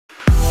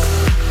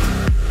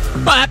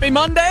Well, happy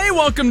Monday.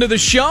 Welcome to the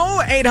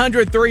show.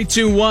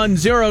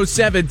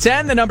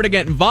 800-321-0710. The number to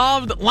get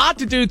involved. A lot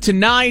to do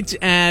tonight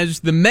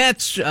as the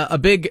Mets, a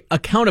big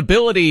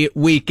accountability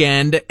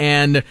weekend,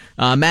 and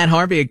Matt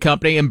Harvey and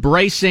company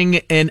embracing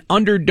an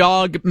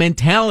underdog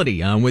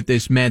mentality with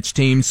this Mets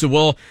team. So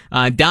we'll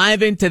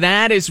dive into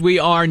that as we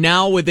are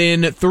now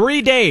within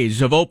 3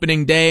 days of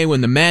opening day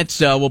when the Mets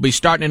will be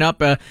starting it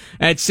up at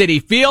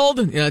Citi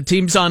Field.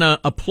 Team's on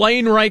a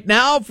plane right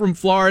now from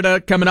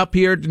Florida coming up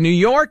here to New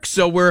York.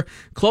 So we're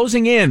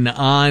closing in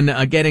on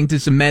getting to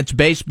some Mets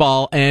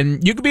baseball,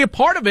 and you can be a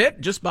part of it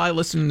just by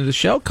listening to the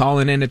show,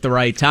 calling in at the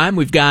right time.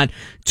 We've got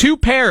 2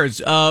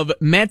 pairs of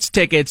Mets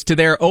tickets to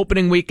their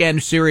opening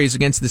weekend series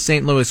against the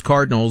St. Louis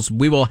Cardinals.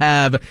 We will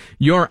have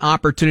your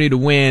opportunity to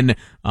win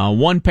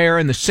 1 pair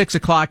in the 6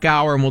 o'clock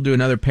hour, and we'll do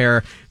another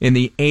pair in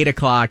the 8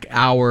 o'clock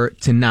hour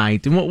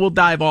tonight. And we'll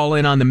dive all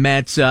in on the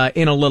Mets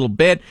in a little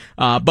bit,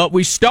 but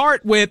we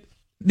start with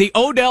the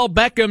Odell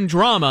Beckham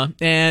drama,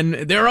 and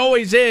there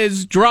always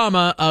is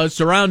drama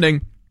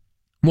surrounding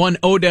one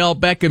Odell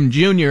Beckham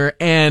Jr.,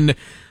 and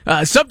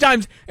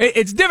sometimes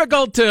it's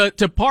difficult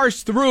to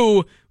parse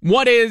through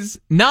what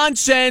is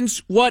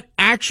nonsense, what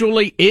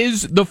actually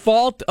is the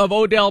fault of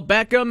Odell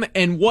Beckham,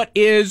 and what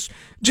is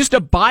just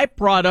a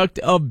byproduct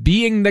of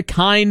being the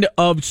kind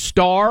of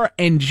star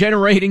and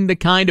generating the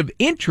kind of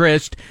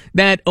interest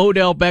that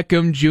Odell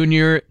Beckham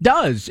Jr.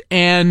 does.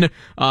 And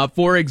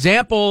for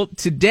example,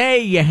 today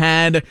you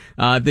had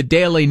the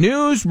Daily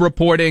News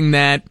reporting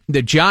that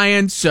the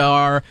Giants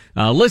are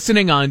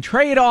listening on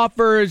trade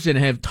offers and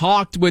have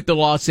talked with the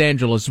Los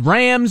Angeles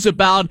Rams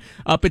about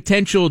a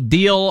potential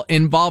deal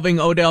involving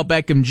Odell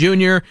Beckham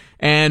Jr.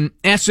 And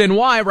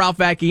SNY, Ralph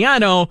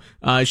Acciano,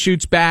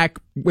 shoots back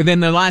within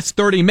the last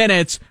 30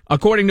 minutes.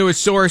 According to a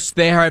source,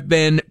 there have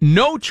been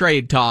no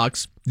trade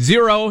talks,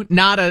 zero,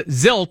 nada,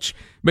 zilch,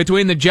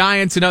 between the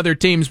Giants and other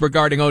teams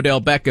regarding Odell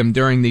Beckham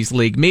during these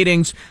league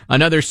meetings.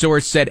 Another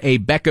source said a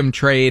Beckham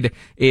trade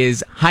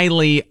is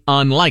highly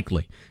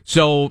unlikely.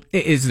 So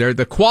is there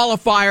the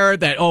qualifier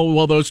that,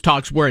 those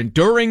talks weren't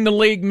during the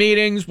league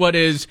meetings? What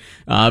is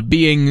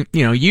being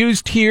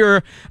used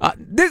here?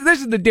 This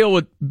is the deal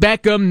with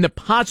Beckham, the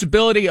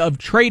possibility of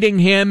trading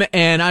him.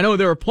 And I know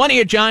there are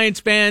plenty of Giants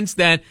fans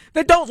that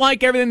don't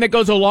like everything that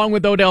goes along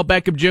with Odell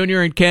Beckham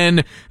Jr. and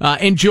can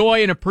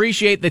enjoy and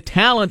appreciate the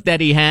talent that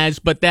he has,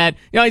 but that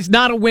he's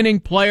not a winning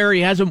player.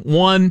 He hasn't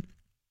won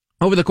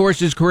over the course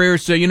of his career,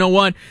 so you know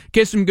what?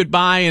 Kiss him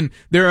goodbye, and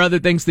there are other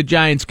things the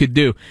Giants could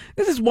do.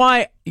 This is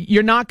why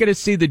you're not going to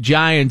see the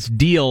Giants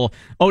deal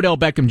Odell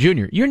Beckham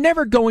Jr. You're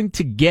never going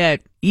to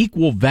get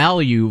equal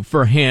value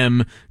for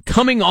him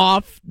coming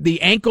off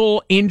the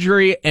ankle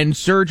injury and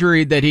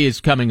surgery that he is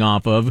coming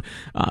off of,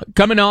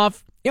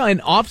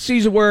 an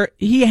off-season where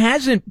he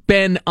hasn't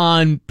been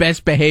on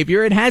best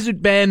behavior. It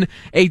hasn't been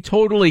a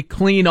totally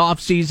clean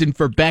off-season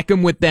for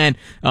Beckham with that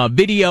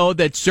video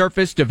that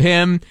surfaced of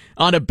him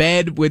on a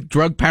bed with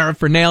drug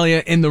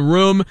paraphernalia in the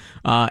room.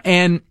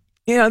 And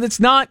that's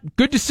not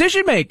good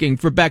decision-making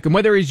for Beckham,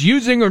 whether he's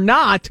using or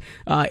not.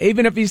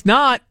 Even if he's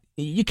not,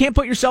 you can't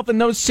put yourself in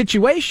those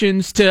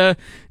situations to,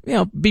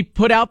 be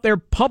put out there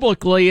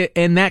publicly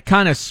in that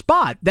kind of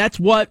spot. That's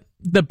what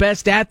the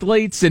best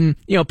athletes and,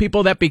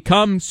 people that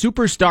become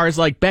superstars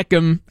like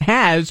Beckham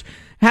have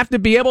to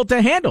be able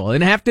to handle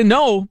and have to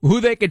know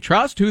who they could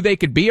trust, who they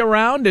could be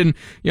around, and,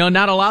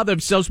 not allow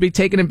themselves to be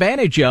taken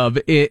advantage of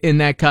in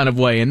that kind of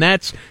way. And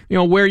that's,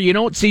 where you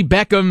don't see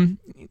Beckham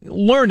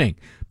learning.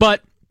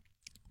 But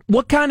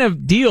what kind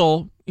of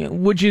deal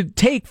would you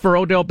take for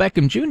Odell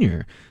Beckham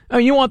Jr.? I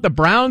mean, you want the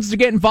Browns to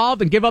get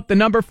involved and give up the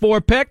number 4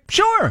 pick?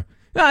 Sure.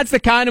 That's the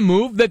kind of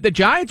move that the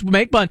Giants would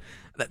make, but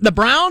the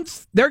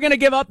Browns, they're going to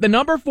give up the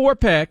number 4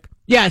 pick.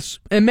 Yes,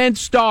 immense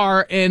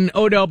star in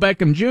Odell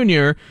Beckham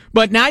Jr.,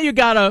 but now you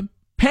got to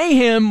pay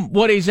him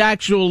what he's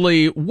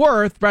actually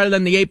worth rather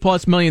than the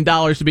 $8+ million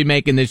to be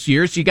making this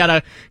year. So you got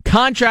a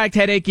contract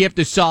headache you have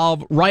to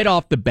solve right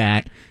off the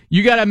bat.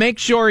 You got to make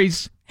sure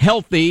he's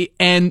healthy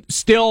and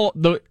still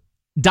the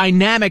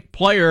dynamic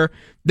player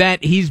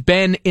that he's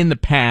been in the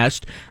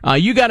past.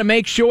 You got to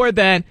make sure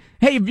that,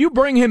 hey, if you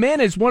bring him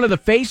in as one of the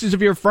faces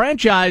of your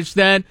franchise,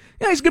 that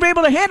he's going to be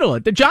able to handle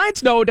it. The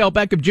Giants know Odell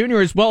Beckham Jr.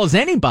 as well as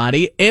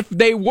anybody. If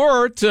they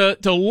were to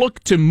look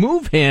to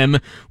move him,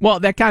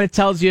 well, that kind of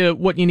tells you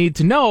what you need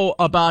to know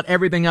about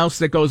everything else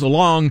that goes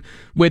along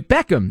with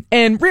Beckham.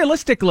 And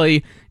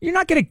realistically, you're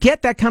not going to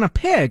get that kind of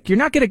pick. You're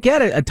not going to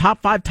get a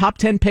top 5, top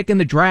 10 pick in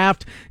the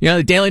draft.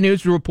 The Daily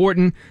News is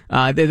reporting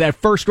that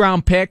first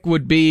round pick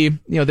would be,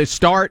 the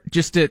start,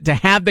 just to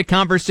have the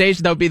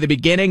conversation. That would be the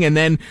beginning, and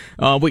then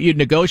what you'd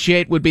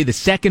negotiate would be the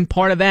second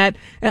part of that.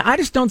 And I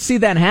just don't see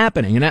that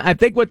happening. And I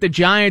think what the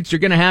Giants are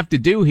going to have to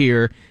do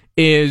here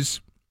is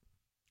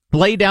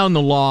lay down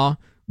the law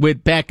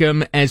with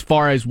Beckham as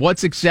far as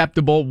what's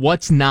acceptable,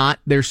 what's not.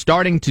 They're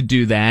starting to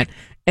do that.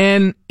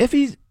 And if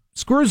he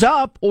screws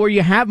up or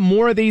you have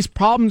more of these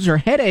problems or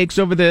headaches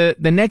over the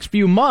next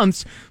few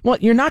months, well,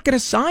 you're not going to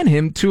sign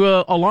him to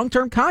a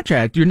long-term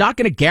contract. You're not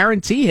going to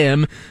guarantee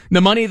him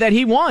the money that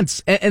he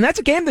wants. And that's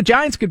a game the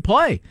Giants could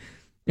play.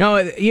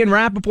 Ian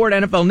Rappaport,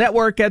 NFL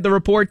Network, had the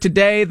report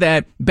today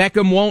that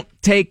Beckham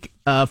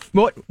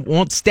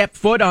won't step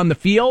foot on the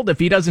field if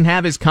he doesn't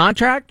have his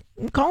contract.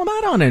 Call him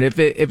out on it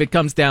if it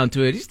comes down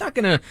to it. He's not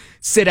going to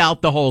sit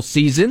out the whole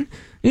season.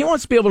 He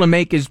wants to be able to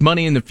make his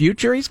money in the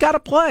future. He's got to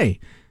play.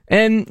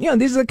 And,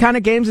 these are the kind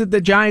of games that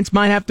the Giants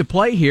might have to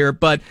play here.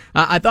 But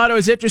I thought it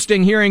was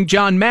interesting hearing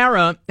John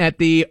Mara at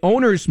the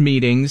owners'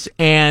 meetings,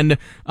 and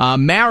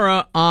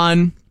Mara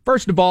on,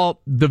 first of all,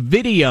 the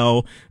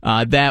video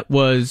that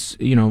was,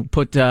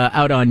 put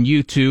out on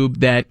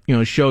YouTube that,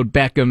 showed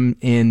Beckham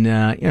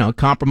in,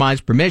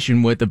 compromised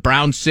permission with a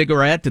brown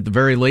cigarette at the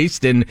very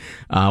least and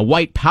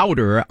white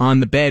powder on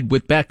the bed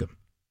with Beckham.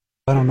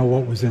 I don't know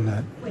what was in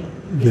that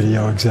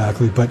video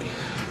exactly, but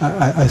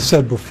I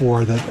said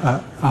before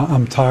that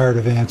I'm tired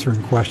of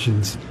answering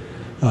questions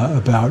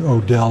about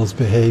Odell's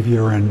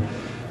behavior and,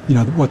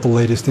 what the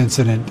latest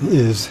incident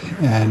is.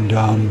 And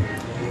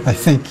I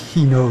think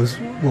he knows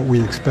what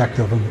we expect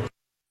of him.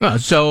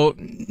 So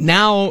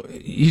now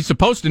he's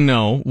supposed to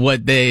know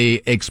what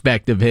they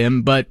expect of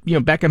him, but,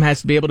 Beckham has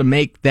to be able to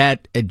make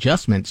that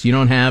adjustment. So you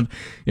don't have,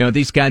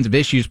 these kinds of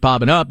issues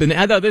popping up. And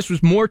I thought this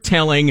was more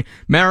telling.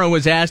 Mara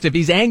was asked if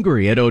he's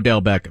angry at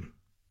Odell Beckham.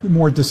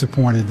 More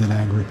disappointed than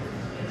angry.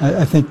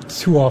 I think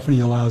too often he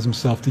allows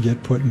himself to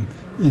get put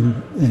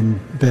in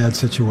bad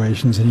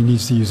situations, and he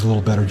needs to use a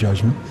little better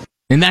judgment.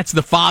 And that's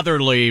the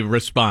fatherly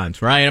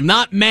response, right? I'm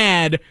not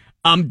mad.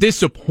 I'm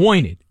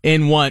disappointed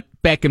in what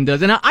Beckham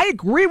does. And I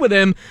agree with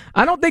him.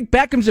 I don't think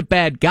Beckham's a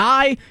bad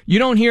guy. You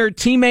don't hear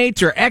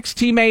teammates or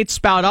ex-teammates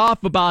spout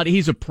off about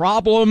he's a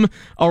problem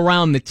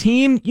around the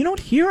team. You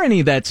don't hear any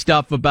of that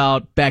stuff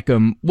about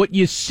Beckham. What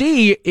you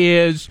see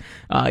is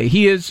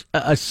he is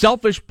a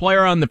selfish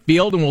player on the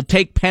field and will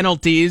take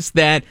penalties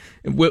that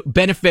will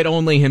benefit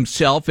only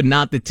himself and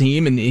not the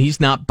team, and he's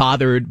not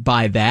bothered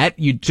by that.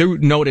 You do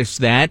notice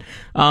that.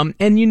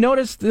 And you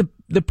notice the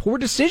poor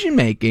decision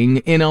making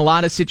in a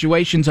lot of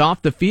situations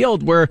off the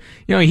field where,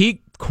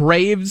 he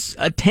craves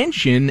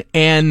attention,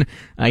 and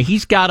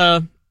he's got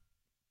to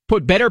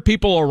put better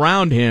people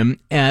around him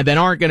that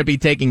aren't going to be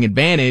taking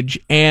advantage,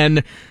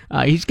 and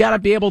he's got to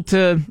be able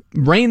to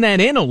rein that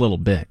in a little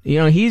bit.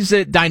 He's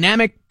a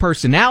dynamic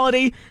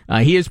personality.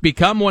 He has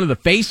become one of the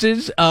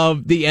faces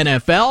of the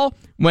NFL.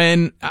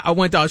 When I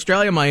went to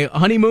Australia, my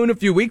honeymoon a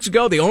few weeks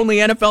ago, the only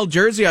NFL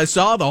jersey I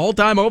saw the whole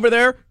time over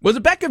there was a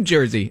Beckham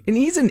jersey. And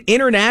he's an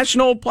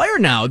international player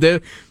now.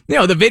 The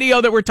video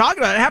that we're talking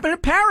about, it happened in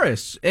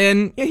Paris.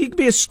 And he could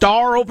be a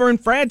star over in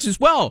France as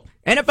well.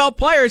 NFL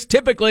players,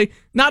 typically,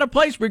 not a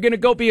place where you're going to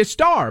go be a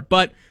star.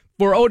 But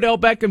for Odell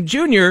Beckham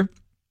Jr.,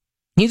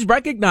 he's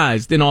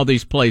recognized in all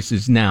these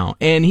places now,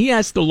 and he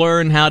has to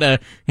learn how to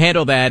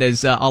handle that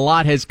as a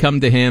lot has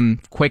come to him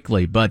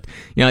quickly. But,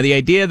 the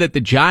idea that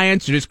the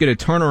Giants are just going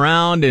to turn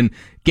around and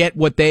get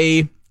what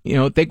they,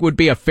 think would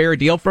be a fair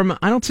deal from him,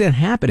 I don't see it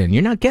happening.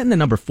 You're not getting the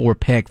number 4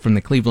 pick from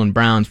the Cleveland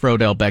Browns for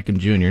Odell Beckham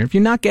Jr. If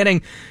you're not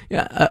getting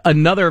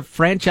another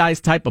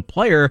franchise type of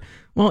player,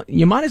 well,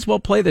 you might as well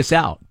play this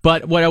out.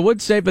 But what I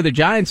would say for the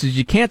Giants is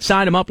you can't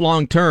sign him up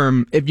long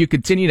term if you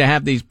continue to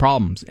have these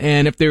problems.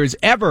 And if there's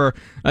ever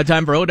a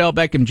time for Odell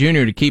Beckham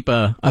Jr. to keep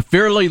a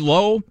fairly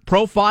low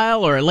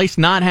profile, or at least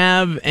not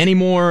have any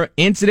more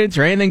incidents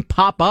or anything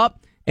pop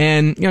up,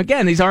 and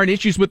again, these aren't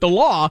issues with the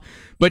law,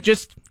 but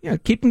just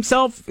keep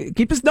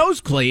his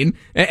nose clean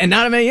and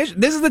not have any issues,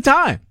 this is the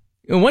time.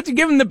 And once you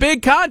give him the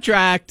big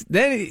contract,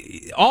 then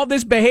all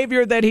this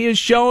behavior that he has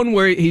shown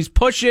where he's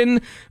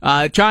pushing,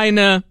 trying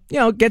to,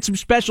 get some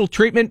special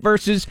treatment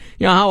versus,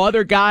 how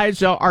other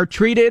guys are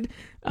treated,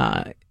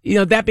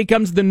 that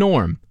becomes the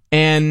norm.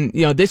 And,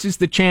 this is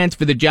the chance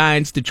for the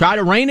Giants to try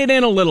to rein it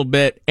in a little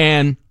bit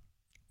and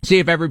see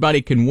if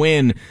everybody can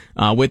win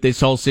with this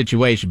whole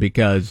situation,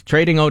 because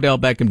trading Odell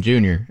Beckham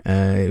Jr.,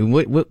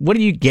 what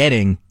are you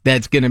getting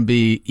that's going to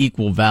be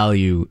equal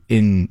value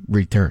in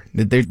return?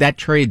 That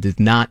trade does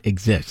not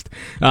exist.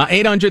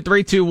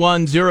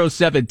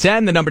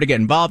 800-321-0710, the number to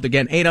get involved.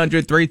 Again,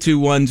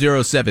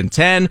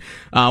 800-321-0710.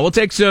 We'll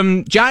take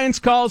some Giants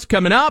calls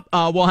coming up.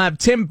 We'll have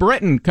Tim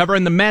Britton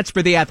covering the Mets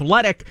for The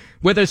Athletic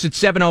with us at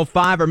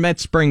 7:05, our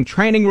Mets spring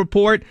training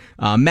report.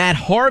 Matt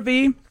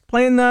Harvey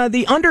playing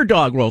the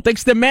underdog role.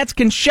 Thinks the Mets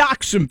can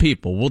shock some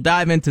people. We'll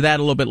dive into that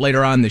a little bit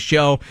later on in the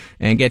show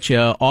and get you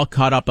all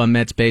caught up on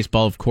Mets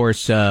baseball. Of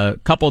course, a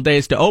couple of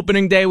days to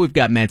opening day. We've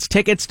got Mets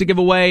tickets to give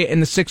away in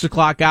the 6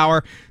 o'clock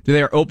hour to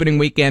their opening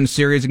weekend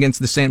series against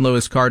the St.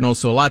 Louis Cardinals.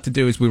 So a lot to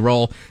do as we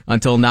roll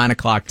until 9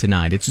 o'clock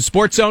tonight. It's the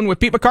Sports Zone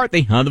with Pete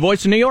McCarthy on the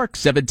Voice of New York,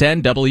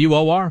 710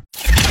 WOR.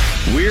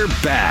 We're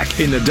back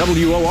in the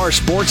WOR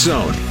Sports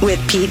Zone with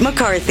Pete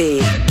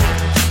McCarthy.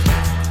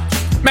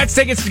 Mets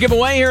tickets to give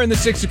away here in the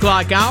 6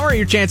 o'clock hour.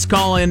 Your chance to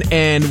call in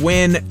and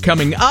win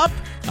coming up.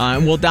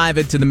 And we'll dive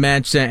into the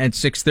Mets at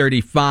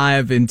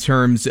 6:35 in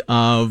terms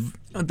of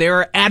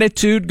their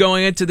attitude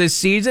going into this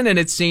season, and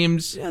it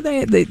seems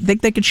they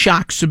think they could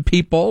shock some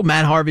people.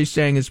 Matt Harvey's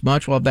saying as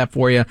much. We'll have that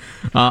for you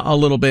a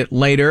little bit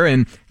later,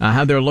 and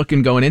how they're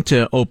looking going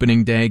into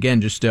opening day.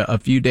 Again, just a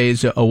few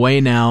days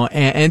away now,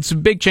 and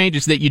some big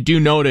changes that you do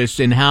notice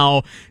in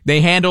how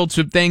they handled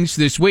some things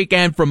this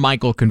weekend, from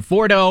Michael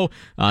Conforto,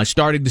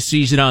 starting the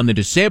season on the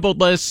disabled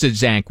list, to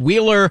Zach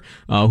Wheeler,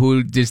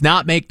 who does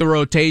not make the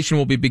rotation,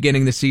 will be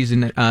beginning the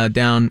season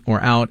down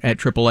or out at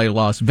AAA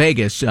Las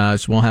Vegas. So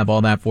we'll have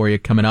all that for you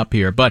coming up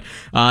here. But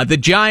the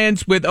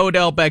Giants with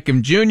Odell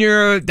Beckham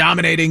Jr.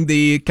 dominating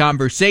the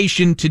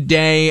conversation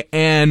today,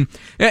 and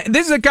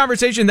this is a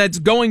conversation that's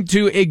going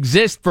to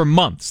exist for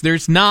months.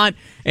 There's not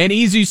an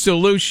easy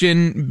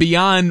solution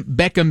beyond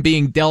Beckham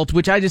being dealt,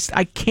 which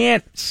I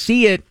can't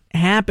see it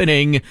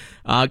happening,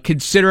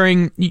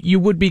 considering you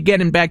would be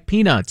getting back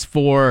peanuts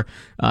for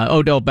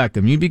Odell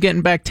Beckham. You'd be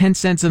getting back 10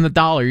 cents on the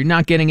dollar. You're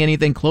not getting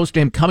anything close to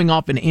him coming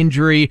off an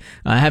injury,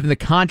 having the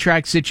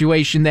contract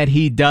situation that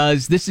he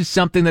does. This is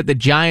something that the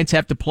Giants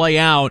have to play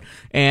out,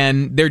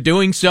 and they're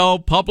doing so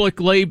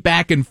publicly,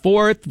 back and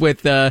forth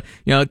with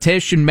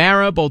Tish and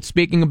Mara both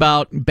speaking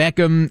about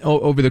Beckham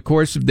over the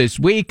course of this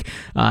week.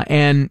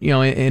 And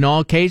in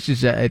all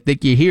cases, I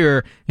think you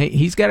hear, hey,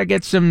 he's got to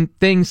get some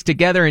things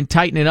together and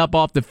tighten it up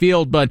off the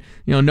field, but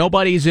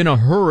nobody's in a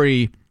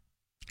hurry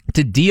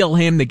to deal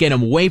him, to get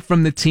him away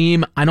from the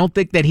team. I don't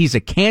think that he's a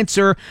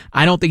cancer.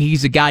 I don't think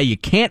he's a guy you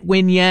can't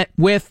win yet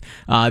with,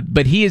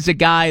 but he is a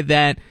guy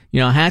that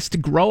has to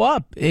grow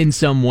up in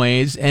some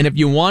ways. And if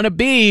you want to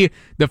be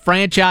the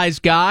franchise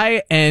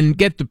guy and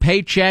get the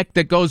paycheck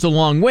that goes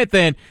along with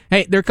it,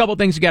 hey, there are a couple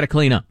things you got to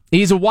clean up.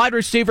 He's a wide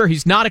receiver.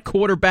 He's not a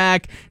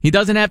quarterback. He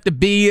doesn't have to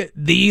be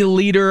the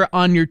leader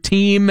on your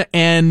team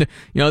and,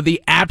 the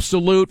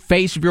absolute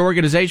face of your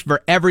organization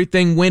for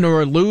everything, win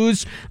or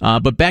lose.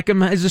 But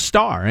Beckham is a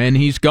star, and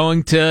he's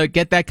going to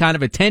get that kind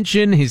of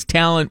attention. His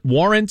talent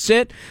warrants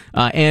it,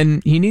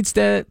 and he needs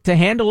to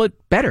handle it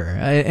better.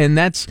 And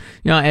that's,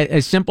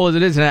 as simple as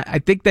it is. And I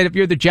think that if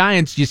you're the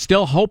Giants, you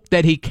still hope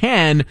that he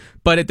can.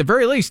 But at the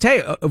very least,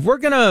 hey, if we're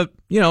going to,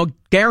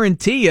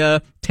 guarantee you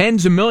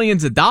tens of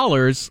millions of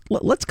dollars,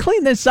 let's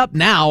clean this up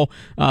now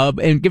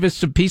and give us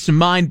some peace of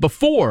mind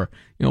before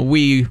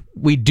we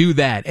do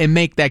that and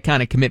make that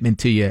kind of commitment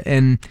to you.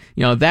 And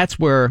that's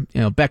where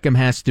Beckham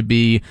has to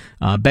be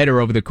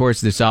better over the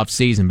course of this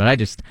offseason. But I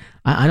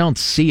don't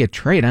see a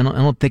trade. I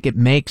don't think it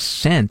makes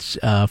sense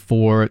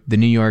for the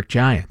New York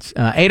Giants.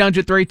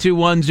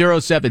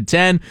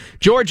 800-321-0710.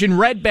 George in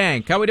Red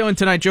Bank. How are we doing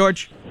tonight,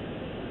 George?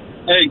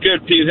 Hey,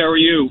 good, Pete. How are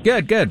you?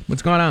 Good.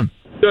 What's going on?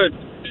 Good.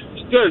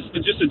 So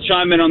just to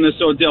chime in on this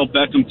Odell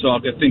Beckham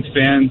talk, I think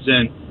fans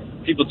and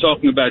people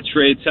talking about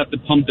trades have to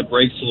pump the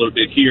brakes a little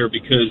bit here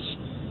because,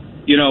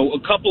 a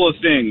couple of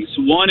things.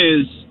 One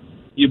is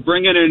you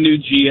bring in a new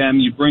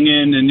GM, you bring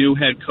in a new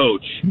head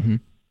coach. Mm-hmm.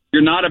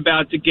 You're not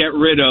about to get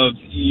rid of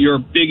your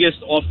biggest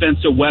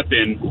offensive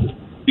weapon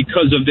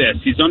because of this.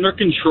 He's under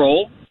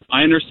control.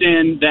 I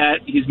understand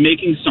that he's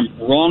making some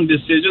wrong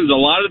decisions. A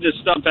lot of this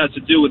stuff has to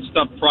do with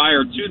stuff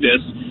prior to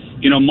this,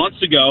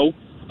 months ago.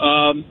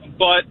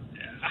 But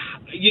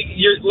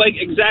you're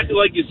exactly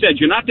like you said,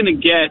 you're not going to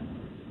get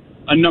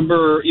a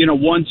number,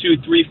 1, 2,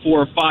 3,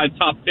 4, 5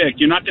 top pick.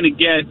 You're not going to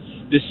get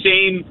the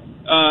same,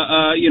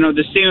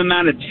 the same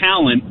amount of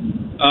talent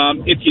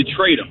if you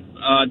trade him.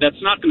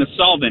 That's not going to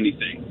solve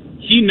anything.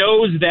 He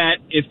knows that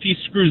if he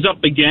screws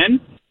up again,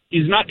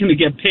 he's not going to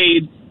get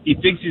paid. He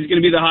thinks he's going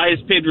to be the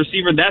highest paid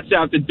receiver. That's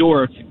out the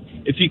door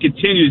if he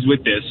continues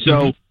with this.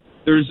 So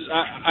there's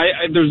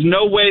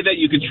no way that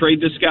you could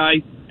trade this guy,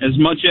 as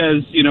much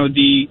as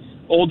the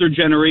older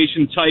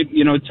generation type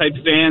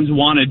fans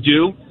want to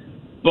do.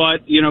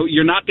 But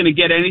you're not going to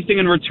get anything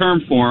in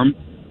return for him.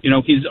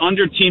 He's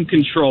under team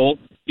control.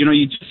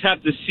 You just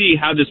have to see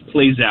how this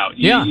plays out.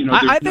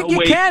 I think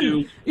you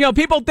can.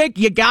 People think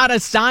you got to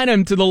sign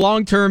him to the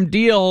long-term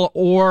deal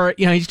or,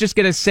 he's just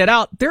going to sit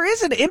out. There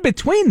is an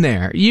in-between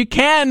there. You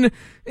can,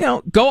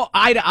 go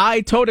eye to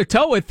eye, toe to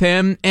toe with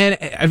him. And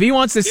if he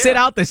wants to sit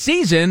out the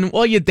season,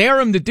 well, you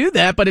dare him to do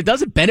that, but it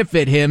doesn't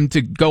benefit him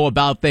to go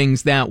about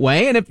things that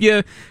way. And if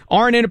you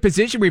aren't in a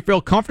position where you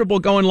feel comfortable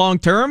going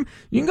long-term,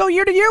 you can go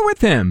year to year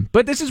with him.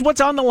 But this is what's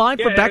on the line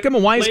for Beckham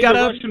and why he's got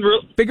to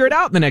figure it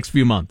out in the next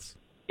few months.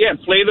 Yeah,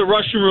 play the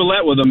Russian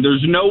roulette with him.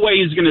 There's no way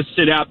he's going to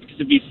sit out, because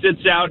if he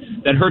sits out,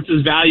 that hurts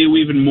his value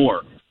even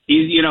more.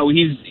 He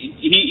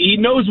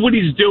knows what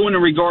he's doing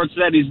in regards to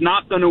that. He's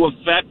not going to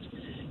affect,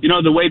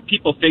 the way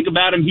people think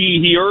about him.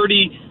 He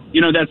already,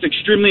 that's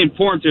extremely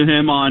important to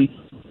him on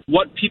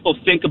what people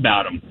think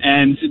about him.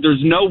 And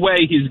there's no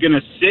way he's going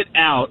to sit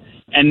out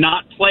and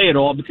not play at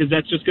all, because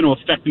that's just going to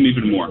affect him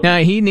even more. Now,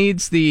 he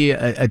needs the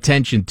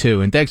attention, too,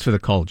 and thanks for the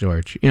call,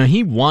 George.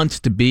 He wants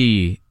to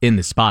be in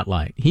the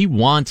spotlight. He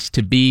wants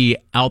to be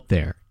out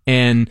there.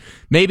 And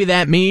maybe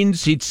that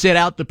means he'd sit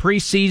out the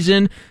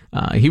preseason.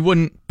 He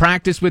wouldn't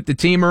practice with the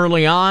team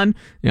early on.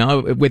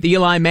 With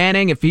Eli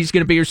Manning, if he's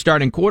going to be your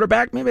starting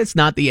quarterback, maybe it's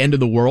not the end of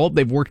the world.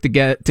 They've worked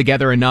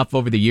together enough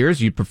over the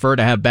years. You'd prefer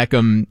to have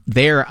Beckham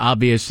there,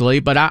 obviously,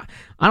 but I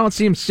don't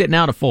see him sitting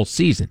out a full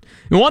season.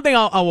 And one thing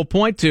I will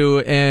point to,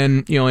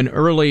 and an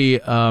early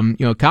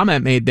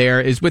comment made there,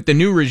 is with the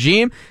new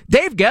regime,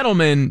 Dave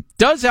Gettleman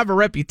does have a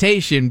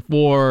reputation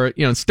for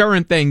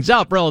stirring things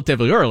up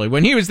relatively early.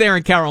 When he was there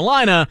in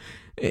Carolina,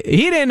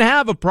 he didn't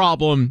have a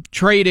problem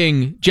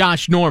trading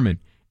Josh Norman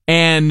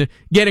and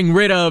getting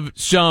rid of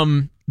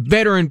some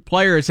veteran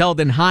players held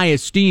in high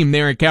esteem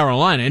there in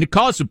Carolina. And it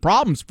caused some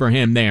problems for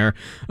him there.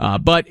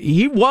 But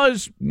he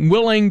was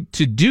willing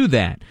to do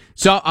that.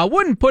 So I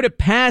wouldn't put it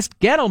past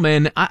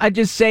Gettleman. I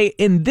just say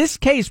in this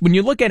case, when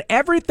you look at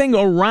everything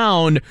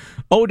around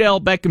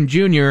Odell Beckham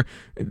Jr.,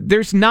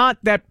 there's not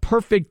that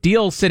perfect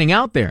deal sitting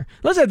out there.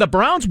 Listen, the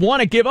Browns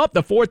want to give up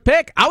the 4th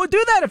pick. I would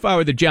do that if I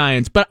were the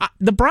Giants. But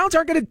the Browns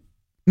aren't going to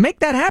make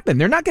that happen.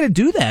 They're not going to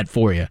do that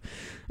for you.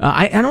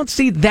 I don't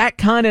see that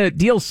kind of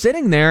deal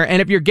sitting there.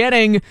 And if you're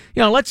getting,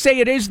 let's say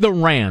it is the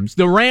Rams.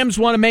 The Rams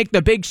want to make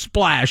the big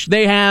splash.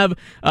 They have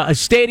a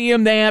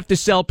stadium they have to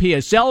sell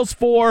PSLs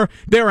for.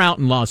 They're out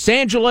in Los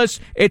Angeles.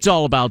 It's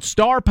all about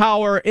star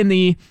power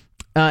in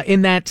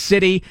that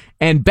city.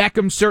 And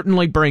Beckham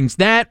certainly brings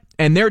that.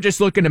 And they're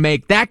just looking to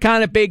make that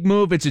kind of big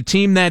move. It's a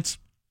team that's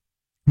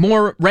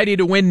more ready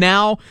to win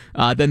now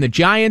than the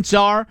Giants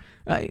are.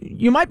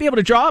 You might be able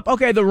to draw up,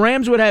 okay, the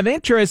Rams would have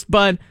interest,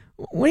 but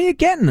what are you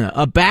getting?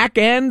 A back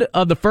end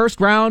of the 1st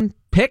round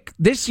pick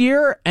this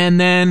year, and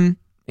then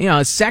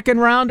a second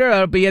rounder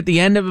that'll be at the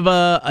end of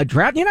a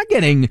draft. You're not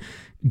getting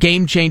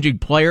game-changing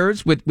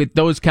players with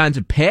those kinds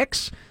of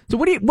picks. So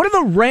what are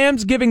the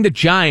Rams giving the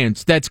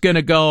Giants that's going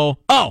to go,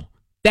 oh,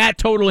 that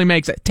totally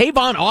makes it?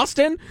 Tavon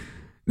Austin?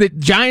 The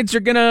Giants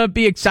are going to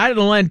be excited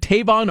to land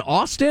Tavon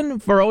Austin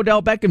for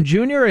Odell Beckham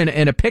Jr.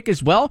 and a pick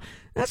as well?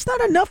 That's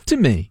not enough to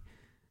me.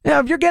 Now,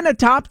 if you're getting a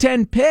top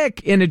 10 pick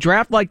in a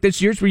draft like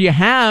this year's where you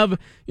have,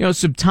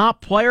 some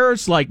top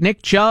players like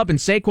Nick Chubb and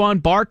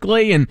Saquon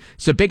Barkley and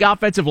some big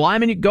offensive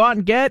linemen you go out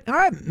and get, all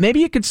right, maybe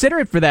you consider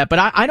it for that. But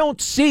I don't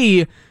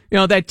see,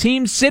 that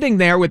team sitting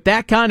there with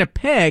that kind of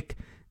pick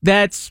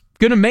that's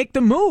going to make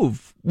the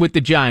move with the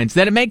Giants,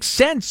 that it makes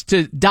sense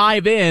to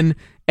dive in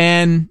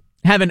and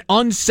have an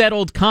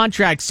unsettled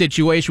contract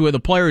situation where the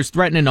player is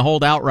threatening to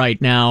hold out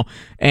right now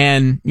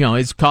and,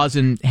 is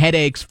causing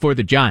headaches for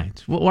the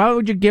Giants. Why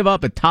would you give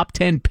up a top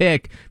 10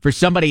 pick for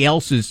somebody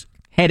else's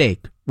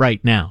headache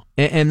right now?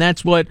 And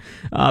that's what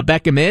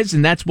Beckham is,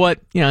 and that's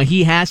what,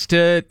 he has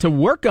to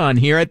work on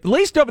here, at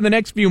least over the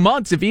next few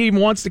months, if he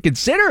even wants to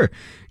consider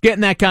getting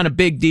that kind of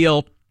big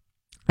deal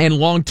and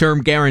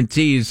long-term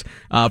guarantees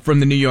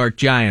from the New York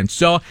Giants.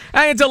 So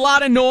it's a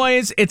lot of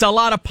noise. It's a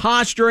lot of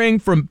posturing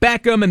from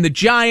Beckham and the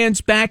Giants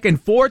back and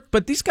forth.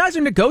 But these guys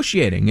are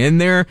negotiating, and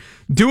they're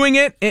doing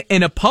it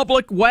in a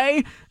public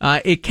way.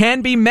 It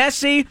can be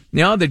messy.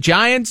 The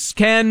Giants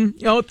can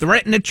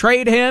threaten to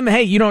trade him.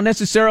 Hey, you don't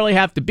necessarily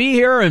have to be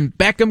here. And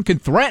Beckham can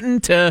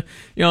threaten to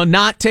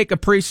not take a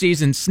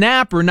preseason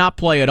snap or not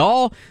play at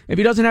all if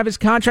he doesn't have his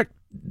contract.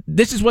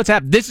 This is what's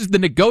happened. This is the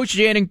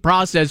negotiating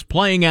process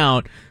playing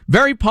out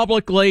very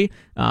publicly,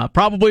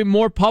 probably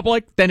more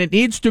public than it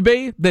needs to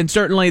be, than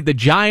certainly the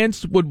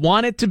Giants would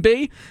want it to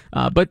be.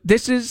 But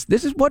this is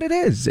what it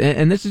is,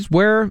 and this is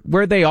where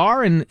they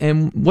are,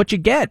 and what you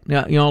get,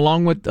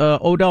 along with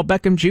Odell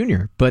Beckham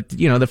Jr. But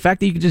the fact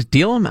that you can just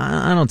deal him,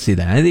 I don't see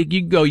that. I think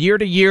you can go year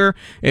to year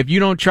if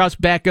you don't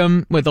trust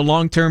Beckham with a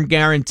long-term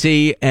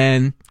guarantee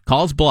and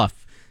calls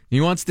bluff.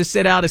 He wants to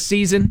sit out a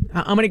season.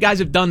 How many guys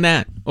have done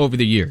that over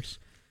the years?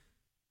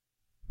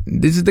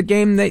 This is the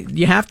game that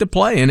you have to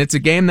play, and it's a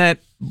game that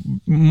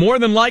more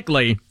than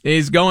likely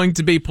is going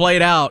to be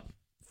played out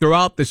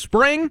throughout the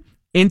spring,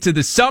 into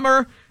the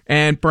summer,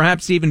 and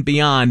perhaps even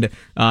beyond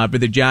for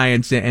the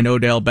Giants and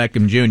Odell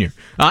Beckham Jr.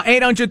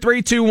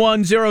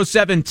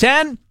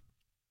 800-321-0710.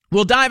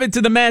 We'll dive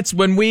into the Mets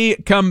when we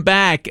come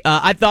back.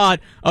 I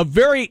thought a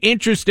very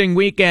interesting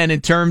weekend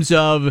in terms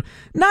of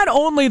not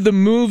only the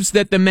moves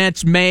that the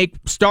Mets make,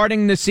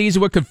 starting the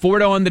season with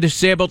Conforto on the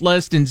disabled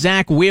list and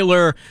Zach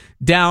Wheeler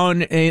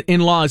down in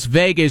Las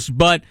Vegas,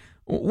 but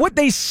what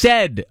they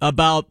said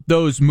about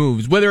those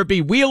moves, whether it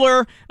be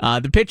Wheeler,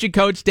 the pitching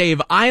coach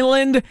Dave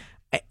Island.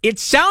 It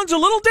sounds a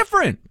little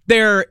different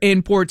there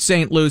in Port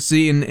St.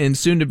 Lucie and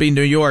soon to be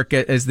New York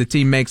as the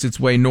team makes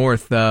its way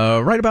north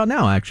right about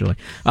now, actually.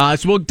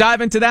 So we'll dive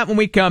into that when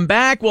we come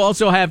back. We'll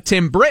also have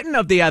Tim Britton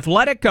of The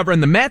Athletic covering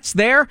the Mets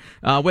there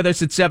with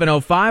us at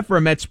 7:05 for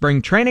a Mets spring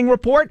training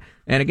report.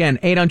 And again,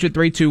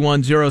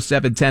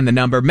 800-321-0710, the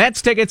number.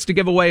 Mets tickets to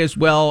give away as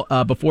well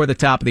before the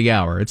top of the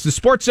hour. It's the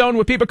Sports Zone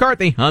with Pete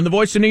McCarthy on the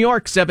Voice of New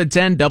York,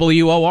 710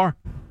 WOR.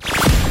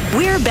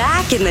 We're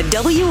back in the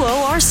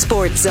WOR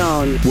Sports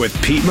Zone with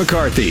Pete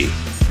McCarthy.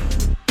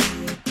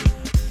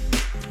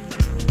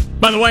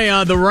 By the way,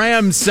 the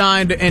Rams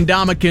signed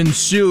Ndamukong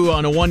Suh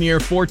on a 1-year,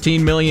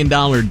 $14 million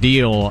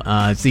deal.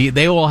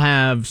 They will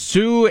have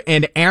Suh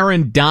and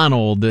Aaron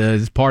Donald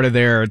as part of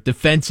their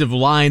defensive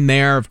line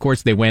there. Of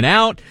course, they went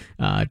out,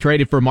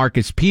 traded for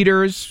Marcus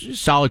Peters,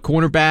 solid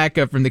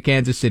cornerback from the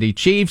Kansas City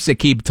Chiefs.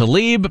 Aqib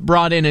Talib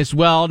brought in as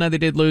well. Now, they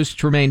did lose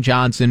Tremaine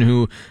Johnson,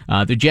 who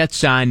the Jets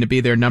signed to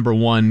be their number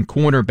one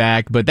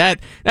cornerback. But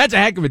that's a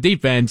heck of a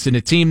defense, and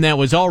a team that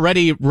was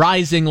already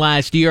rising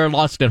last year,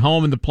 lost at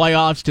home in the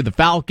playoffs to the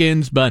Falcons.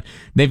 But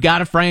they've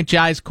got a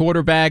franchise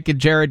quarterback in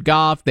Jared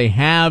Goff. They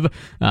have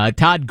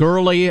Todd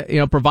Gurley,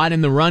 providing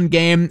the run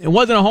game. It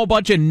wasn't a whole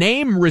bunch of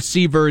name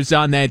receivers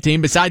on that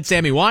team besides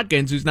Sammy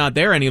Watkins, who's not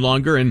there any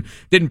longer and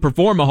didn't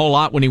perform a whole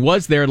lot when he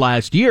was there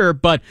last year.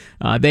 But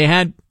they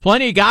had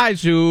plenty of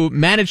guys who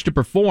managed to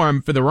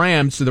perform for the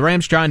Rams. So the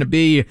Rams trying to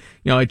be,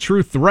 a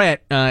true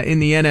threat in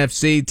the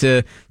NFC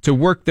to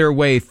work their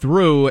way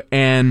through.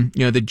 And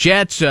the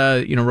Jets,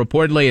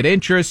 reportedly had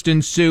interest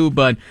in Suh,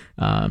 but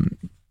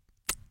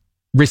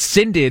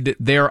rescinded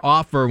their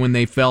offer when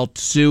they felt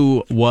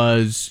Suh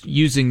was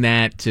using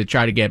that to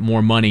try to get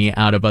more money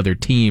out of other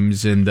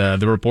teams. And the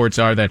reports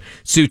are that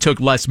Suh took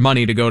less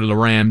money to go to the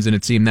Rams, and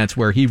it seemed that's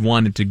where he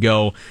wanted to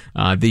go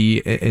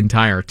the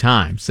entire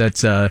time. So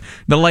that's the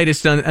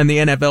latest on the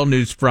NFL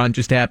news front,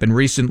 just happened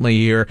recently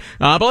here.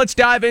 But let's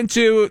dive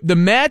into the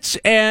Mets.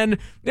 And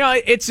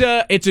it's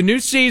a new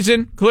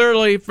season,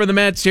 clearly, for the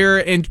Mets here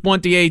in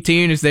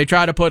 2018 as they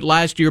try to put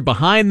last year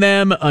behind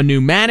them, a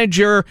new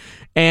manager.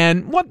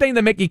 And one thing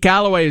that Mickey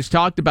Callaway has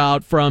talked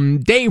about from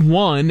day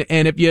one,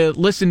 and if you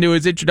listen to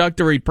his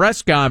introductory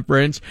press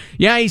conference,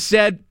 he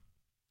said,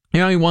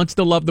 he wants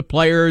to love the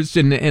players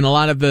and a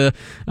lot of the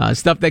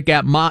stuff that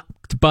got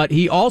mocked, but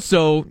he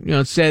also,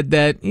 said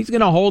that he's going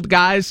to hold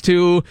guys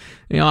to,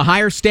 a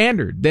higher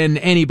standard than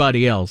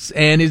anybody else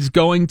and is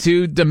going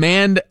to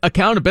demand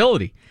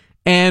accountability.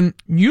 And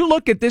you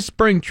look at this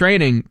spring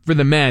training for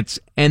the Mets,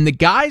 and the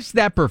guys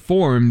that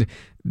performed,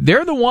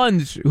 they're the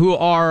ones who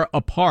are a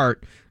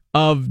part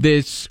of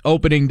this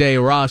opening day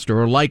roster,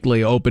 or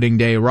likely opening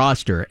day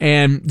roster.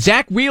 And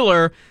Zach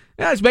Wheeler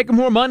is making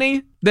more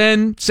money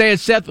than, say, a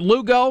Seth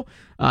Lugo.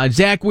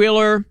 Zach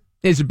Wheeler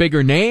is a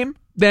bigger name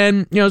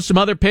than, some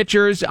other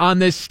pitchers on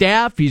this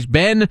staff. He's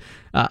been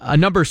a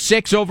number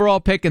 6 overall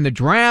pick in the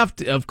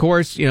draft. Of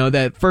course,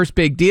 that first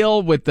big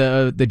deal with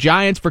the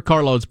Giants for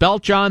Carlos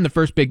Beltran, the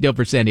first big deal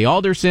for Sandy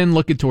Alderson,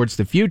 looking towards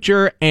the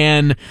future.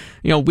 And,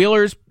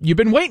 Wheeler's, you've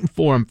been waiting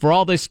for him for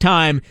all this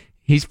time.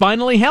 He's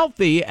finally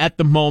healthy at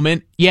the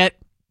moment, yet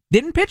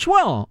didn't pitch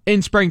well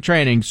in spring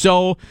training.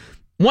 So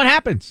what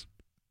happens?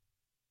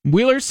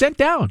 Wheeler's sent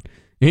down.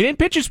 He didn't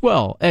pitch as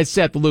well as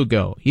Seth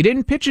Lugo. He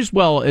didn't pitch as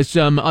well as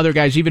some other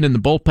guys, even in the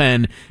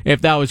bullpen,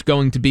 if that was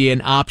going to be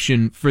an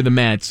option for the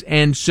Mets.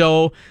 And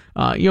so,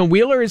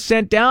 Wheeler is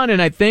sent down,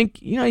 and I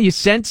think, you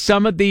sense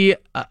some of the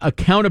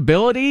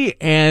accountability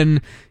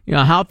and,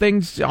 how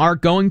things are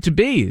going to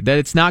be, that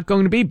it's not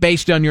going to be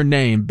based on your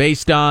name,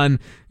 based on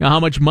how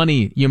much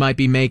money you might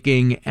be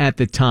making at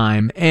the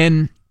time.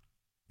 And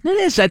it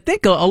is, I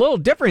think, a little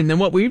different than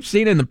what we've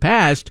seen in the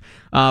past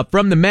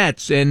from the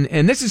Mets. And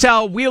this is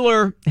how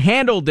Wheeler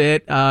handled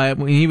it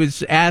when he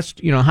was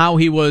asked, how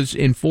he was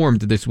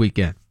informed this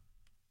weekend.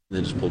 They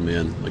just pulled me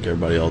in like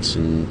everybody else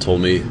and told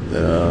me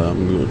that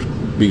I'm going to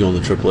be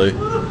going to AAA.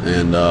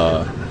 And,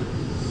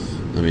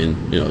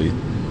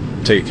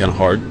 you take it kind of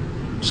hard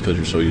just because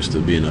you're so used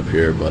to being up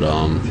here. But,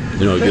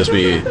 it gives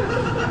me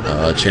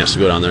a chance to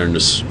go down there and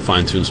just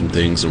fine-tune some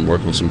things and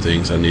work on some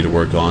things I need to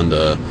work on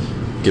to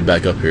get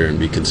back up here and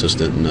be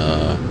consistent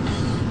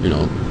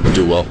and,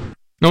 do well.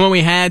 And when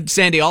we had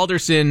Sandy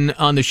Alderson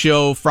on the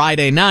show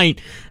Friday night,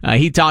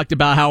 he talked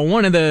about how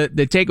one of the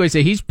takeaways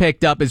that he's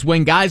picked up is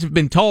when guys have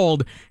been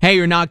told, hey,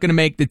 you're not going to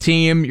make the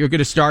team, you're going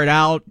to start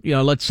out,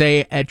 let's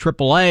say at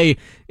AAA.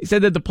 He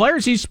said that the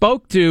players he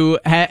spoke to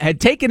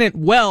had taken it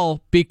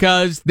well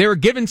because they were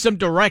given some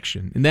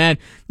direction. And that,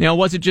 it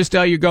wasn't just,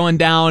 you're going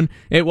down.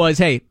 It was,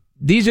 hey,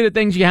 these are the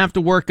things you have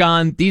to work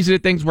on. These are the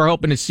things we're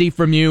hoping to see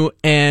from you.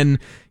 And,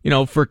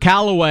 for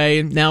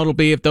Callaway, now it'll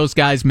be if those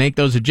guys make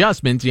those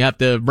adjustments, you have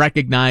to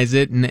recognize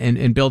it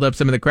and build up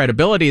some of the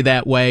credibility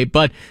that way.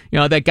 But,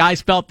 that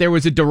guys felt there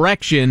was a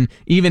direction,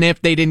 even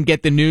if they didn't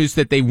get the news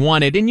that they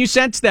wanted. And you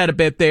sense that a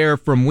bit there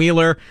from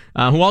Wheeler,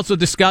 who also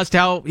discussed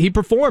how he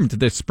performed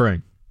this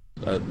spring.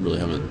 I really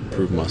haven't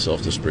proved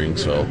myself this spring,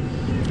 so,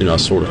 I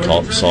sort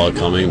of saw it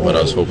coming, but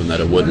I was hoping that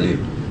it wouldn't.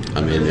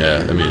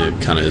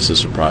 It kind of is a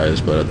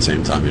surprise, but at the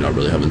same time, I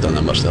really haven't done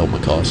that much to help my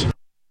cause.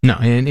 No,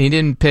 and he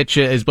didn't pitch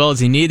as well as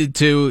he needed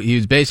to. He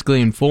was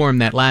basically informed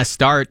that last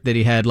start that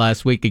he had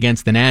last week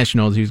against the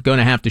Nationals, he was going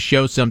to have to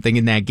show something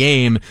in that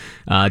game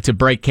to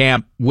break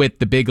camp with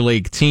the big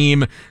league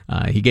team.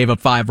 He gave up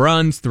 5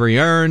 runs, 3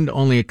 earned,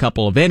 only a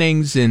couple of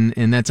innings, and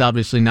that's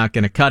obviously not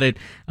going to cut it.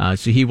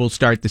 So he will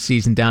start the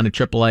season down at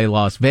AAA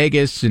Las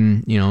Vegas,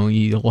 and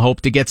he'll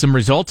hope to get some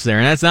results there.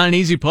 And that's not an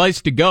easy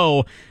place to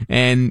go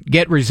and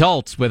get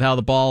results with how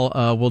the ball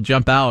will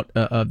jump out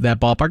of that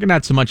ballpark, and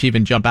not so much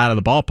even jump out of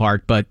the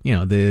ballpark, but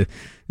but the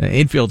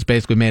infield's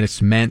basically made of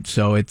cement,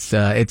 so it's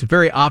a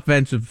very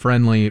offensive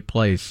friendly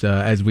place,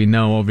 as we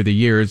know over the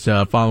years,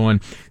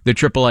 following the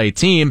AAA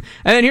team.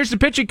 And then here's the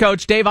pitching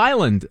coach, Dave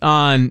Island,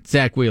 on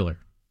Zach Wheeler.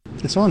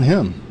 It's on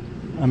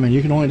him. I mean,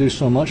 you can only do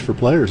so much for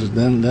players.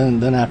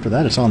 Then after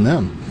that, it's on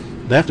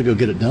them. They have to go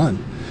get it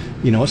done.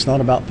 It's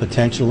not about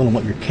potential and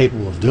what you're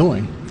capable of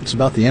doing. It's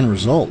about the end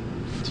result.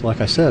 So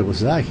like I said, with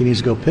Zach, he needs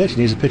to go pitch.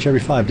 He needs to pitch every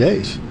 5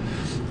 days.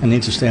 And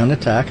needs to stay on the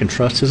attack and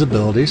trust his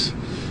abilities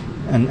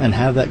and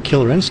have that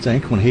killer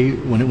instinct when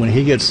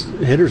he gets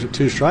hitters at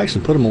 2 strikes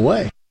and put them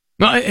away.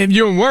 Well, if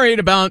you're worried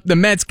about the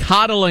Mets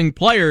coddling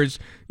players,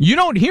 you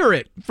don't hear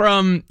it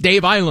from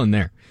Dave Island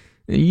there.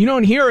 You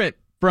don't hear it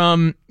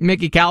from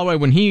Mickey Callaway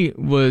when he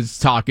was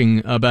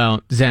talking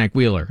about Zach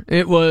Wheeler.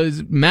 It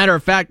was, matter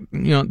of fact,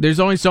 there's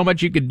only so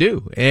much you could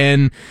do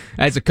and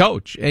as a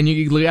coach, and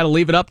you got to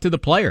leave it up to the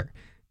player.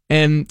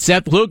 And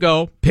Seth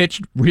Lugo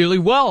pitched really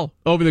well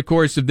over the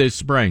course of this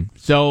spring.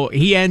 So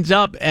he ends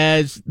up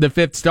as the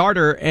 5th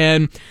starter.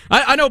 And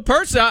I know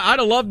personally, I'd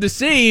have loved to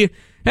see,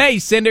 hey,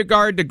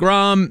 Syndergaard,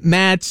 DeGrom,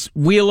 Matz,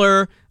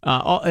 Wheeler,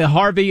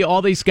 Harvey,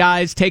 all these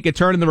guys take a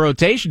turn in the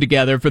rotation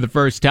together for the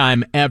first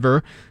time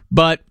ever.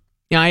 But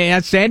I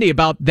asked Sandy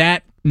about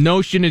that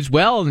notion as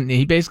well, and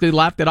he basically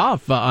laughed it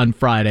off on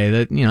Friday.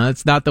 That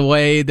it's not the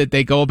way that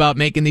they go about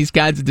making these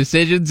kinds of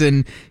decisions,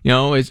 and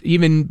as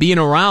even being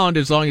around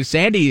as long as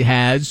Sandy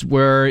has,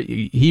 where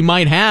he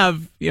might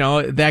have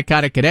that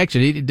kind of connection.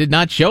 He did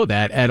not show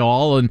that at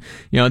all, and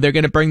they're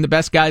going to bring the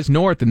best guys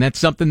north, and that's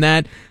something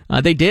that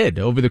they did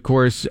over the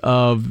course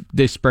of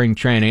this spring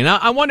training. And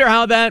I wonder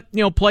how that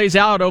plays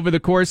out over the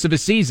course of a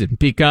season,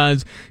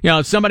 because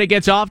if somebody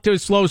gets off to a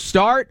slow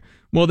start,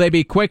 will they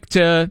be quick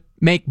to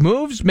make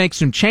moves, make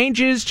some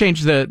changes,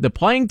 change the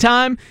playing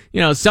time?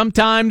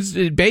 Sometimes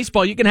in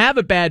baseball, you can have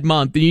a bad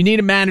month, and you need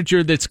a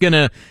manager that's going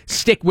to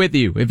stick with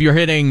you if you're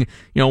hitting,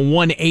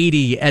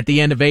 180 at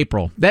the end of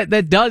April.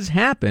 That does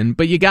happen,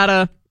 but you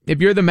gotta, if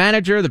you're the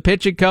manager, the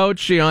pitching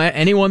coach,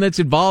 anyone that's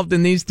involved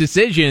in these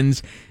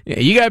decisions,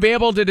 you gotta be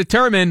able to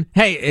determine,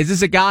 hey, is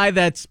this a guy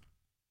that's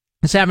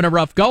having a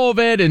rough go of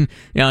it and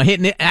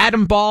hitting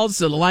atom balls,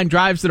 so the line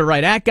drives that are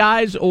right at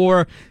guys,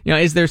 or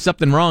is there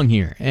something wrong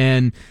here?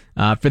 And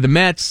for the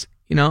Mets,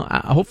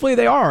 hopefully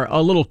they are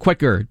a little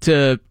quicker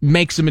to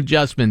make some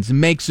adjustments and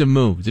make some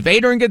moves. If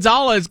Adrian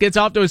Gonzalez gets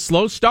off to a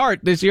slow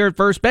start this year at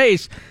first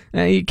base,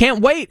 you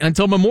can't wait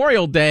until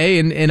Memorial Day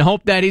and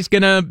hope that he's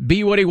going to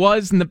be what he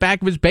was in the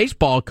back of his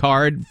baseball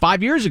card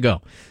 5 years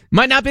ago.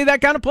 Might not be that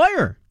kind of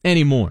player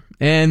anymore.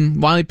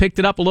 And while he picked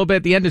it up a little bit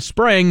at the end of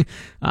spring,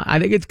 I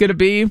think it's going to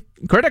be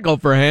critical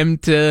for him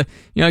to,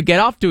 get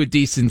off to a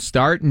decent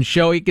start and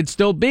show he could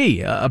still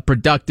be a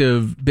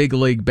productive big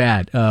league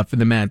bat for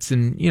the Mets.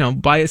 And,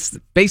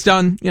 based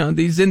on,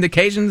 these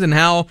indications and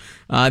how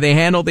they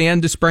handle the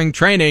end of spring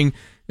training,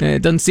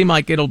 it doesn't seem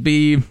like it'll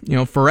be,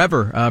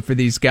 forever for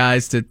these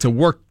guys to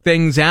work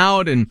things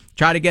out and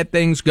try to get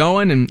things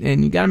going.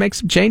 And you got to make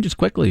some changes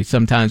quickly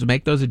sometimes,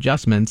 make those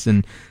adjustments.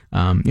 And,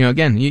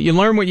 again, you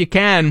learn what you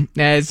can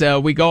as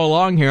we go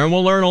along here. And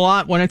we'll learn a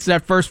lot when it's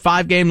that first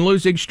 5-game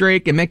losing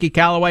streak, and Mickey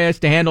Callaway has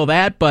to handle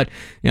that. But,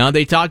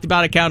 they talked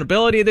about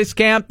accountability this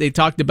camp. They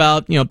talked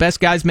about, best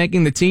guys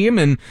making the team.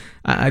 And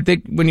I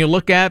think when you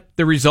look at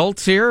the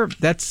results here,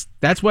 that's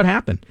what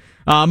happened.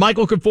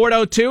 Michael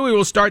Conforto, too. He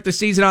will start the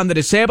season on the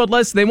disabled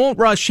list. They won't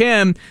rush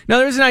him. Now,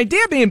 there's an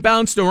idea being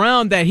bounced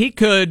around that he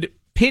could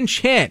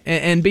pinch hit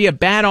and be a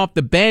bat off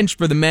the bench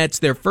for the Mets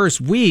their first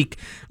week.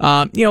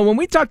 When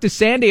we talked to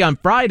Sandy on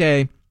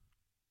Friday,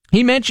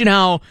 he mentioned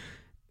how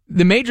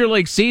the Major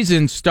League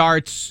season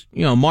starts,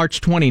 March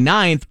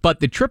 29th, but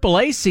the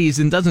AAA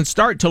season doesn't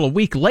start till a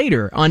week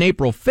later on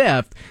April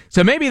 5th.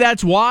 So maybe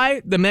that's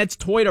why the Mets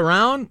toyed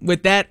around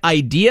with that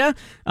idea.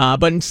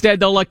 But instead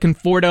they'll let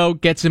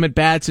Conforto get some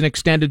at-bats in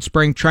extended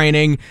spring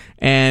training.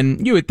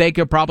 And you would think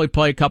he'll probably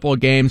play a couple of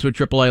games with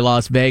AAA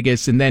Las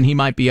Vegas, and then he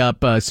might be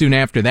up soon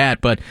after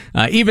that. But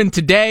even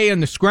today in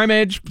the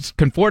scrimmage,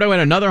 Conforto had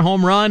another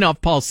home run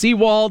off Paul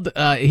Sewald.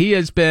 He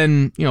has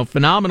been,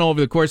 phenomenal over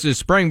the course of the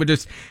spring, but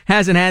just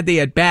hasn't had the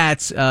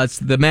at-bats.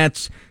 The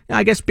Mets,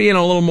 I guess, being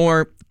a little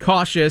more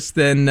cautious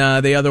than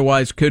they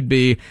otherwise could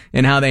be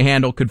in how they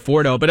handle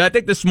Conforto. But I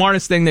think the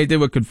smartest thing they did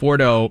with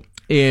Conforto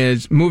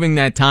is moving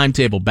that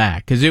timetable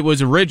back, because it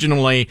was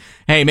originally,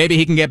 hey, maybe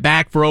he can get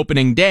back for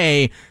opening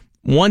day.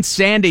 Once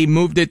Sandy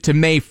moved it to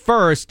May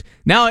 1st,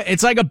 now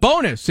it's like a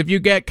bonus if you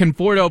get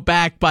Conforto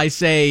back by,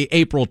 say,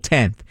 April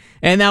 10th.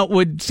 And that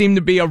would seem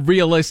to be a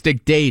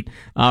realistic date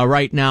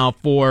right now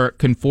for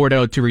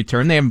Conforto to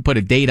return. They haven't put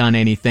a date on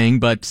anything,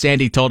 but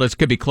Sandy told us it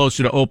could be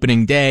closer to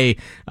opening day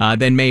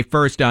than May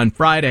 1st on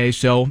Friday.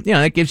 So,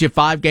 that gives you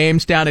 5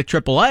 games down at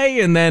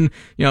AAA, and then,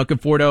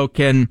 Conforto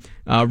can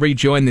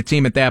rejoin the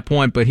team at that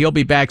point. But he'll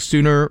be back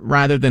sooner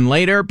rather than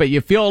later. But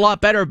you feel a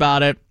lot better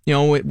about it,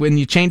 when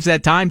you change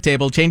that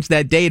timetable, change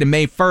that day to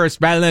May 1st,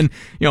 rather than,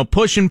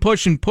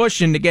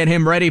 pushing to get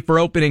him ready for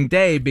opening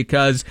day,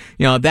 because,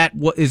 that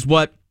is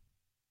what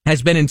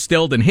has been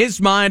instilled in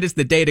his mind as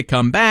the day to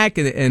come back,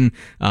 and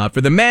for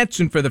the Mets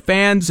and for the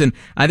fans. And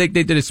I think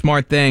they did a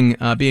smart thing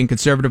being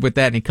conservative with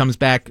that. And he comes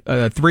back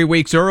 3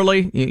 weeks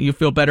early. You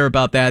feel better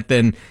about that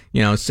than,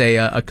 say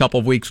a couple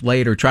of weeks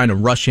later trying to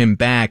rush him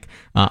back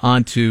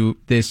onto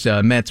this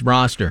Mets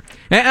roster.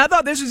 And I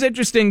thought this was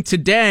interesting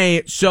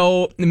today.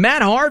 So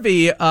Matt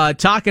Harvey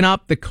talking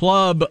up the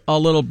club a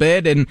little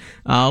bit, and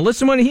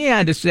listen to what he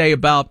had to say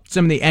about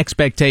some of the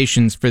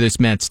expectations for this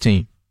Mets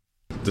team.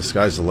 The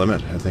sky's the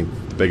limit. I think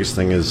the biggest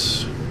thing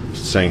is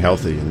staying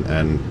healthy,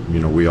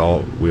 and we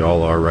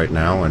all are right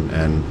now, and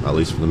at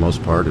least for the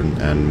most part,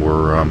 and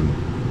we're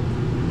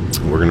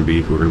gonna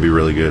be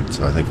really good.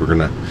 So I think we're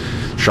gonna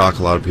shock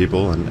a lot of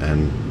people,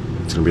 and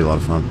it's gonna be a lot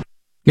of fun.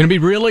 Gonna be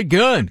really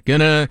good.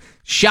 Gonna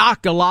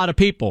shock a lot of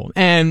people,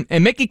 and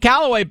Mickey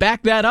Callaway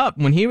backed that up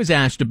when he was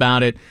asked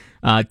about it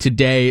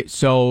today.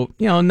 So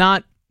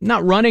not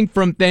running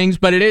from things,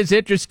 but it is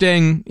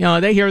interesting.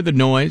 They hear the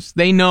noise.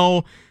 They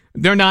know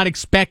they're not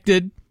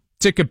expected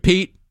to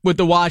compete with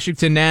the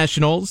Washington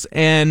Nationals.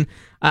 And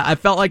I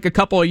felt like a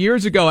couple of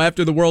years ago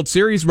after the World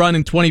Series run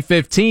in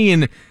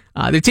 2015,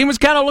 the team was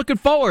kind of looking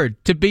forward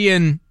to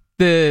being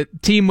the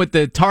team with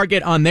the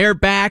target on their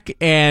back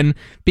and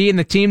being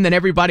the team that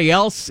everybody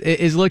else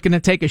is looking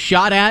to take a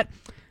shot at.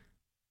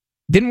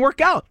 Didn't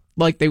work out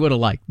like they would have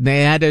liked.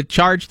 They had to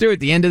charge through at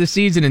the end of the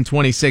season in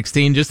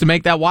 2016 just to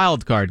make that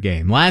wild card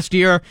game. Last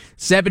year,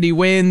 70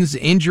 wins,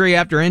 injury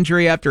after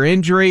injury after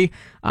injury.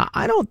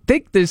 I don't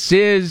think this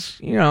is,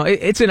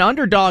 it's an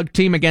underdog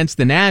team against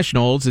the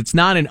Nationals. It's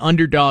not an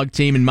underdog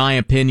team, in my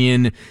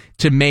opinion,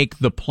 to make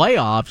the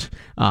playoffs.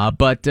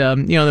 But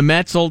the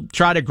Mets will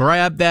try to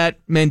grab that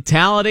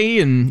mentality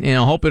and,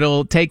 hope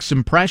it'll take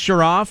some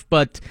pressure off.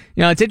 But,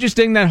 it's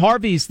interesting that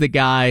Harvey's the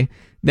guy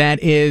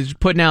that is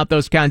putting out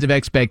those kinds of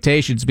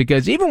expectations,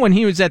 because even when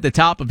he was at the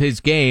top of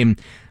his game,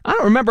 I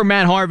don't remember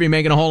Matt Harvey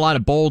making a whole lot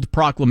of bold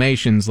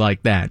proclamations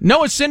like that.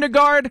 Noah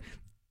Syndergaard,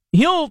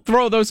 he'll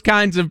throw those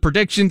kinds of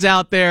predictions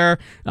out there,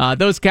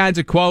 those kinds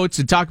of quotes,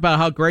 and talk about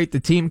how great the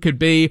team could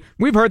be.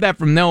 We've heard that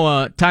from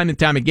Noah time and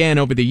time again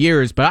over the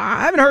years, but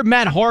I haven't heard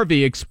Matt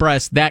Harvey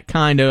express that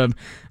kind of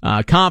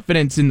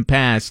confidence in the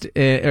past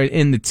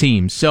in the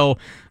team. So,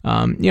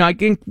 I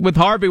think with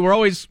Harvey, we're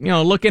always,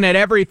 looking at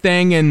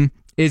everything, and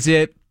is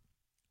it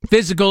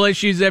physical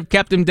issues that have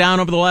kept him down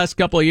over the last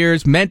couple of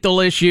years? Mental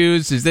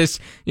issues? Is this,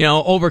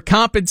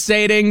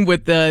 overcompensating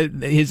with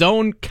his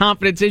own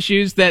confidence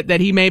issues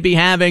that he may be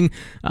having?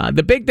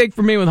 The big thing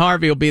for me with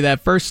Harvey will be that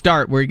first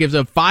start where he gives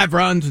up 5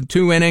 runs in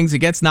 2 innings, he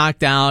gets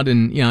knocked out,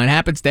 and, it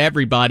happens to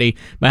everybody,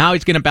 but how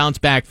he's going to bounce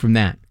back from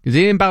that. Because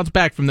he didn't bounce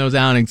back from those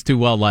outings too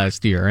well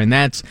last year. And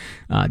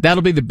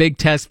that'll be the big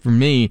test for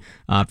me,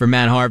 for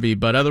Matt Harvey.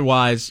 But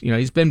otherwise,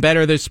 he's been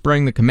better this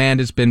spring. The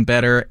command has been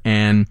better,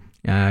 and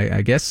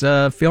I guess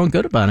feeling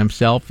good about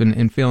himself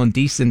and feeling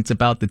decent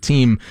about the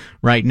team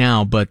right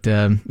now. But,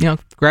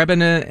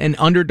 grabbing an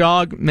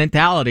underdog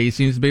mentality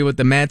seems to be what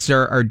the Mets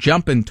are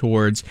jumping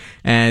towards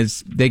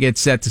as they get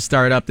set to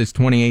start up this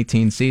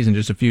 2018 season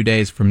just a few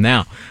days from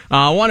now.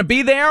 I want to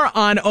be there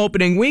on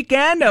opening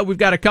weekend. We've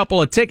got a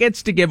couple of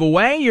tickets to give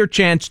away. Your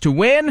chance to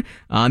win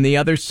on the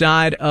other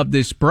side of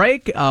this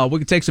break. We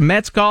can take some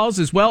Mets calls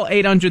as well,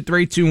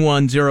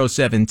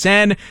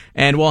 800-321-0710.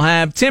 And we'll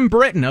have Tim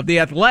Britton of The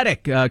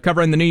Athletic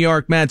covering the New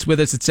York Mets with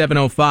us at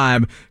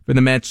 7:05 for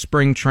the Mets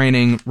Spring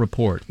Training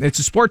Report. It's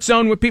a Sports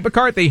Zone with Pete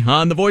McCarthy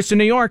on the Voice of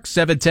New York,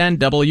 710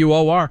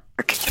 WOR.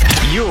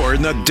 You're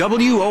in the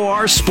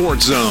WOR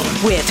Sports Zone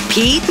with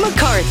Pete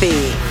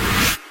McCarthy.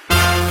 All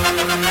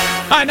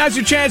right, now's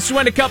your chance to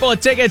win a couple of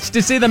tickets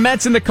to see the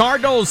Mets and the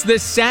Cardinals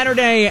this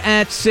Saturday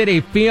at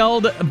Citi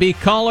Field. Be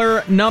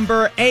caller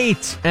number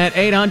 8 at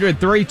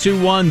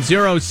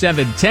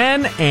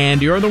 800-321-0710.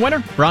 And you're the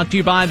winner. Brought to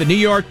you by the New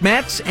York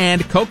Mets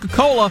and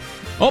Coca-Cola.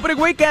 Opening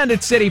weekend at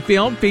Citi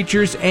Field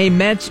features a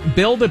Mets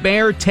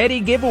Build-A-Bear Teddy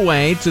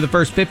giveaway to the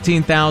first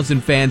 15,000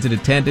 fans in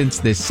attendance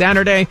this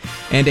Saturday,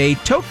 and a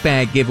tote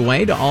bag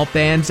giveaway to all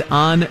fans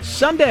on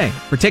Sunday.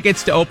 For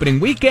tickets to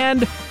opening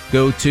weekend,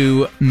 go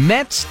to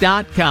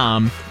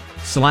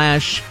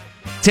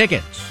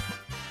Mets.com/tickets.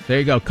 There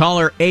you go.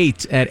 Caller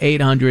 8 at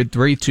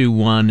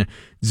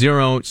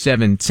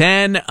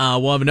 800-321-0710.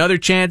 We'll have another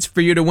chance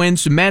for you to win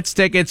some Mets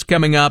tickets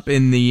coming up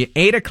in the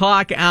 8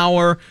 o'clock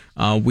hour.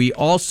 We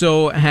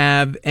also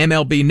have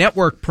MLB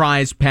Network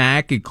prize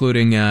pack,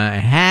 including a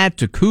hat,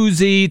 a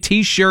koozie,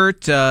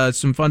 T-shirt,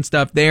 some fun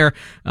stuff there.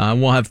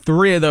 We'll have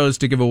 3 of those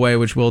to give away,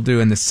 which we'll do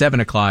in the 7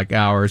 o'clock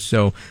hour.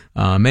 So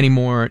many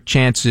more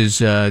chances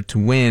to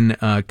win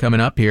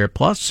coming up here.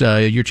 Plus,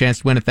 your chance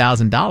to win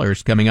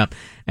 $1,000 coming up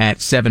at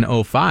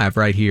 7:05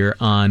 right here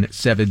on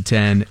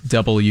 710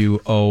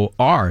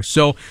 WOR.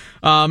 So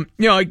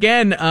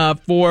Again,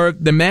 for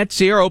the Mets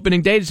here,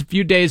 opening day is a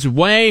few days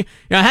away.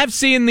 I have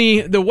seen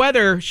the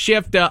weather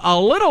shift a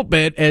little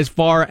bit as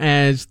far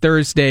as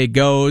Thursday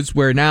goes,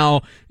 where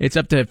now it's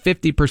up to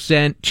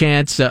 50%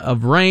 chance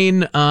of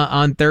rain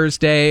on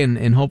Thursday,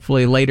 and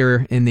hopefully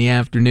later in the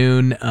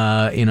afternoon,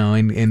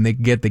 and they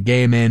can get the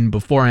game in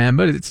beforehand.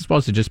 But it's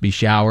supposed to just be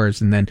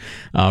showers and then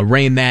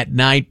rain that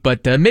night.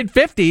 But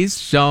mid-50s,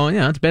 so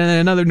it's been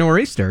another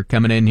nor'easter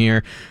coming in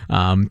here.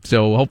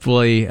 So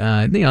hopefully,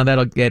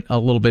 that'll get a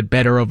little bit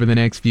better over the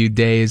next few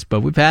days. But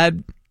we've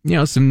had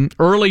some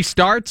early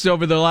starts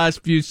over the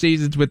last few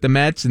seasons with the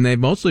Mets, and they've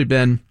mostly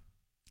been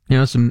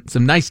some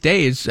nice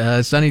days,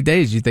 sunny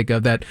days. You think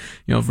of that,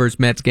 first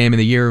Mets game of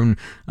the year, and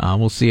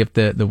we'll see if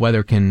the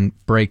weather can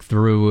break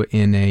through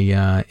in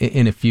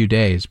a few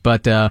days.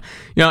 But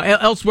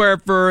elsewhere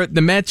for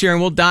the Mets here, and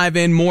we'll dive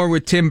in more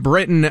with Tim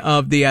Britton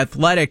of The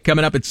Athletic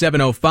coming up at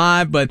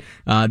 7:05. But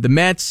the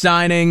Mets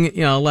signing,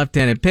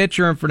 left-handed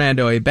pitcher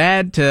Fernando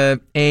Abad to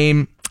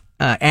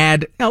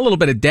add a little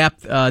bit of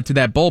depth to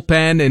that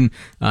bullpen,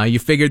 and you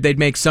figured they'd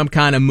make some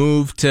kind of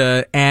move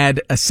to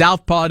add a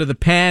southpaw to the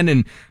pen,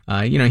 and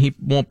he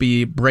won't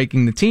be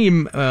breaking the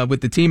team with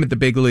the team at the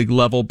big league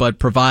level, but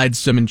provides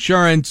some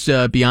insurance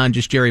beyond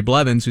just Jerry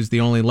Blevins, who's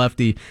the only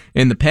lefty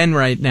in the pen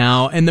right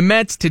now. And the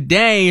Mets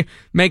today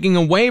making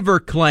a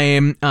waiver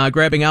claim,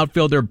 grabbing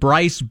outfielder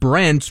Bryce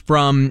Brent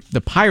from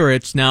the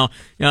Pirates. Now,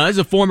 this is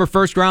a former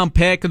first-round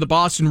pick of the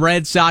Boston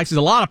Red Sox. There's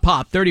a lot of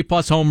pop,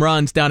 30-plus home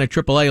runs down at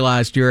AAA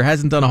last year.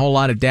 Hasn't done a whole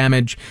lot of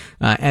damage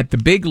at the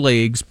big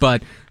leagues,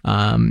 but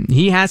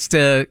he has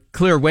to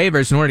clear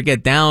waivers in order to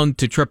get down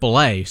to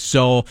AAA.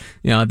 So,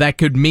 that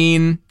could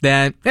mean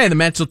that, the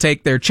Mets will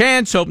take their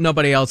chance, hope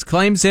nobody else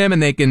claims him,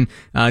 and they can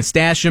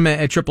stash him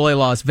at AAA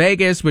Las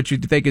Vegas, which you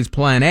think is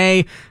plan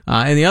A.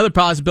 And the other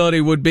possibility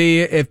would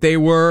be if they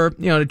were,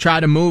 to try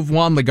to move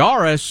Juan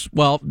Lagares,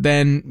 well,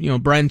 then,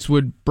 Brents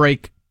would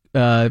break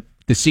the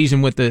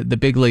season with the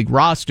big league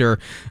roster.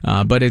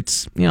 But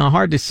it's,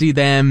 hard to see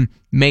them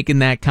making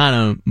that kind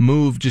of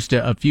move just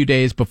a few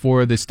days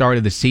before the start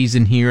of the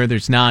season here.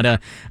 There's not a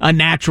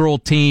natural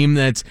team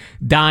that's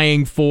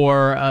dying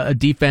for a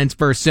defense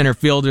first center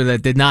fielder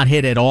that did not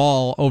hit at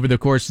all over the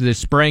course of this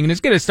spring, and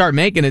it's going to start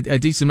making a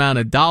decent amount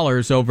of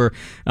dollars over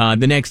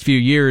the next few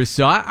years.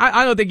 So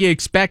I don't think you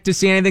expect to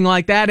see anything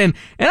like that, and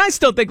I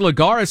still think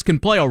Lagares can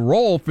play a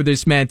role for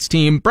this Mets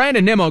team.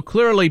 Brandon Nimmo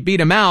clearly beat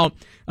him out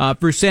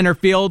for center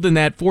field in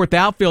that fourth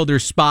outfielder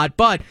spot,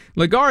 but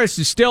Lagares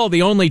is still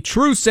the only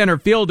true center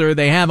fielder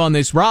they have on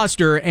this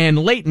roster, and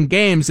late in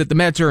games that the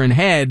Mets are in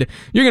head,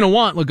 you're going to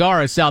want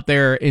Lagares out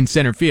there in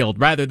center field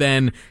rather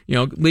than,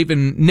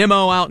 leaving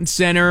Nimmo out in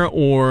center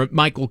or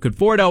Michael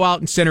Conforto out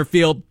in center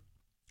field.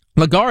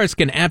 Lagares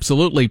can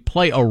absolutely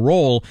play a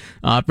role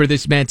for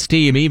this Mets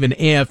team, even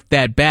if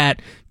that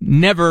bat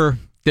never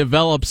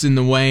develops in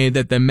the way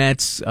that the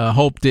Mets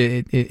hoped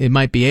it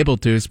might be able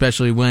to,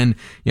 especially when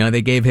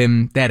they gave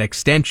him that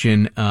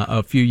extension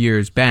a few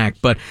years back.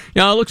 But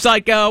it looks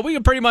like we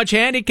can pretty much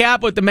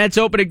handicap what the Mets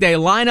opening day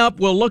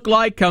lineup will look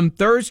like come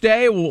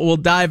Thursday. We'll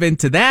dive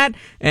into that.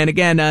 And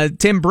again,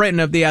 Tim Britton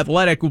of The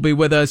Athletic will be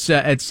with us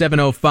at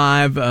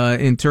 7:05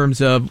 in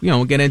terms of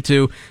we'll get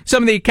into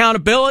some of the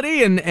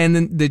accountability and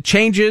the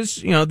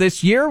changes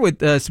this year with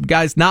some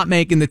guys not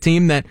making the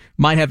team that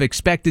might have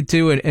expected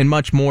to, and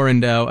much more.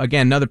 And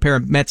again, another pair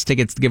of Mets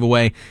tickets to give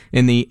away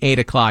in the 8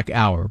 o'clock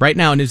hour. Right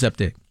now, a news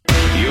update.